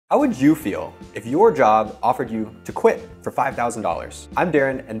How would you feel if your job offered you to quit for $5,000? I'm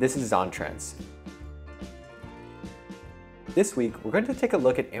Darren, and this is Zon Trends. This week, we're going to take a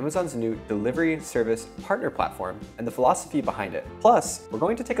look at Amazon's new delivery service partner platform and the philosophy behind it. Plus, we're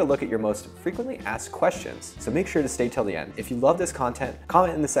going to take a look at your most frequently asked questions, so make sure to stay till the end. If you love this content,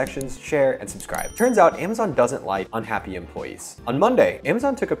 comment in the sections, share, and subscribe. Turns out Amazon doesn't like unhappy employees. On Monday,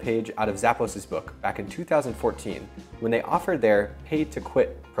 Amazon took a page out of Zappos' book back in 2014 when they offered their Pay to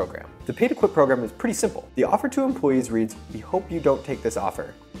Quit program. The Pay to Quit program is pretty simple. The offer to employees reads, "We hope you don't take this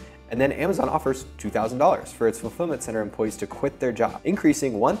offer." And then Amazon offers $2,000 for its fulfillment center employees to quit their job,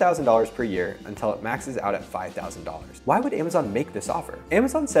 increasing $1,000 per year until it maxes out at $5,000. Why would Amazon make this offer?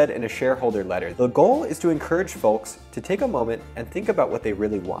 Amazon said in a shareholder letter, the goal is to encourage folks to take a moment and think about what they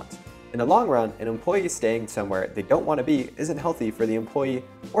really want. In the long run, an employee staying somewhere they don't want to be isn't healthy for the employee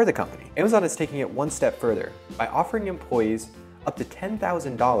or the company. Amazon is taking it one step further by offering employees up to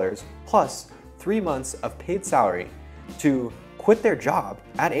 $10,000 plus 3 months of paid salary to quit their job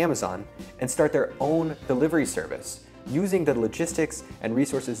at Amazon and start their own delivery service using the logistics and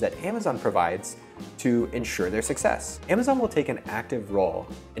resources that Amazon provides to ensure their success. Amazon will take an active role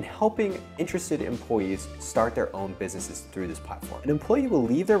in helping interested employees start their own businesses through this platform. An employee will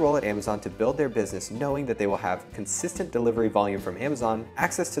leave their role at Amazon to build their business knowing that they will have consistent delivery volume from Amazon,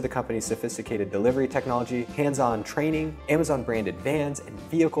 access to the company's sophisticated delivery technology, hands-on training, Amazon branded vans and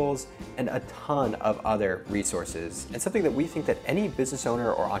vehicles, and a ton of other resources, and something that we think that any business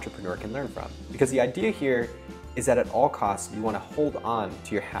owner or entrepreneur can learn from. Because the idea here is that at all costs, you want to hold on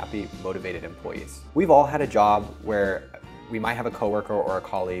to your happy, motivated employees. We've all had a job where we might have a coworker or a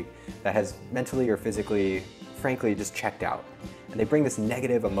colleague that has mentally or physically, frankly, just checked out. And they bring this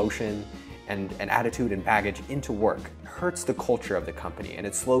negative emotion and attitude and baggage into work. It hurts the culture of the company and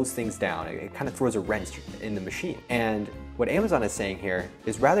it slows things down. It kind of throws a wrench in the machine. And what Amazon is saying here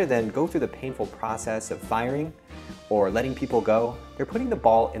is rather than go through the painful process of firing or letting people go, they're putting the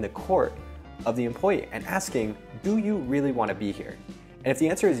ball in the court of the employee and asking, do you really want to be here? And if the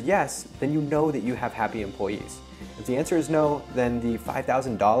answer is yes, then you know that you have happy employees. If the answer is no, then the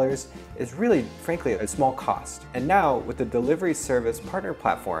 $5,000 is really, frankly, a small cost. And now, with the delivery service partner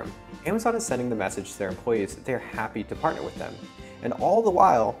platform, Amazon is sending the message to their employees that they're happy to partner with them. And all the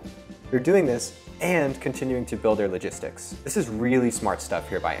while, they're doing this and continuing to build their logistics. This is really smart stuff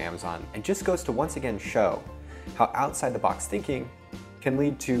here by Amazon, and just goes to once again show how outside the box thinking can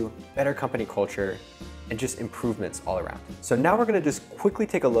lead to better company culture and just improvements all around. So now we're gonna just quickly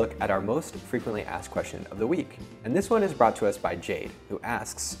take a look at our most frequently asked question of the week. And this one is brought to us by Jade, who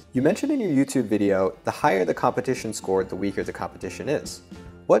asks, you mentioned in your YouTube video, the higher the competition score, the weaker the competition is.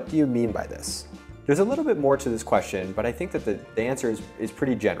 What do you mean by this? There's a little bit more to this question, but I think that the answer is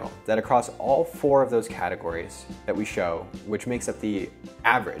pretty general, that across all 4 of those categories that we show, which makes up the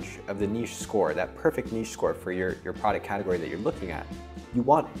average of the niche score, that perfect niche score for your product category that you're looking at, you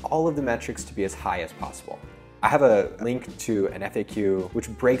want all of the metrics to be as high as possible. I have a link to an FAQ which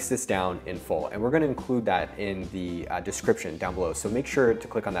breaks this down in full, and we're going to include that in the description down below, so make sure to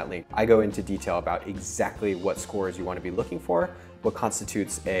click on that link. I go into detail about exactly what scores you want to be looking for, what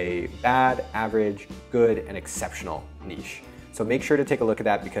constitutes a bad, average, good, and exceptional niche. So make sure to take a look at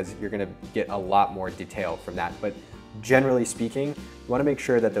that because you're going to get a lot more detail from that. But generally speaking, you want to make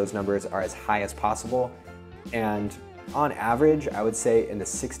sure that those numbers are as high as possible, and on average, I would say in the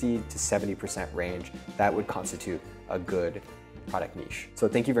 60 to 70% range, that would constitute a good product niche. So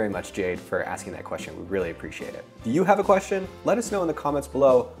thank you very much, Jade, for asking that question. We really appreciate it. Do you have a question? Let us know in the comments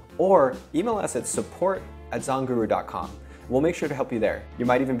below or email us at support@zonguru.com. We'll make sure to help you there. You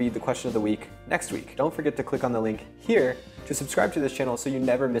might even be the question of the week next week. Don't forget to click on the link here to subscribe to this channel so you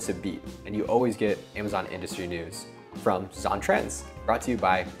never miss a beat and you always get Amazon industry news from Zon Trends, brought to you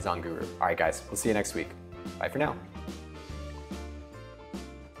by ZonGuru. All right, guys, we'll see you next week. Bye for now.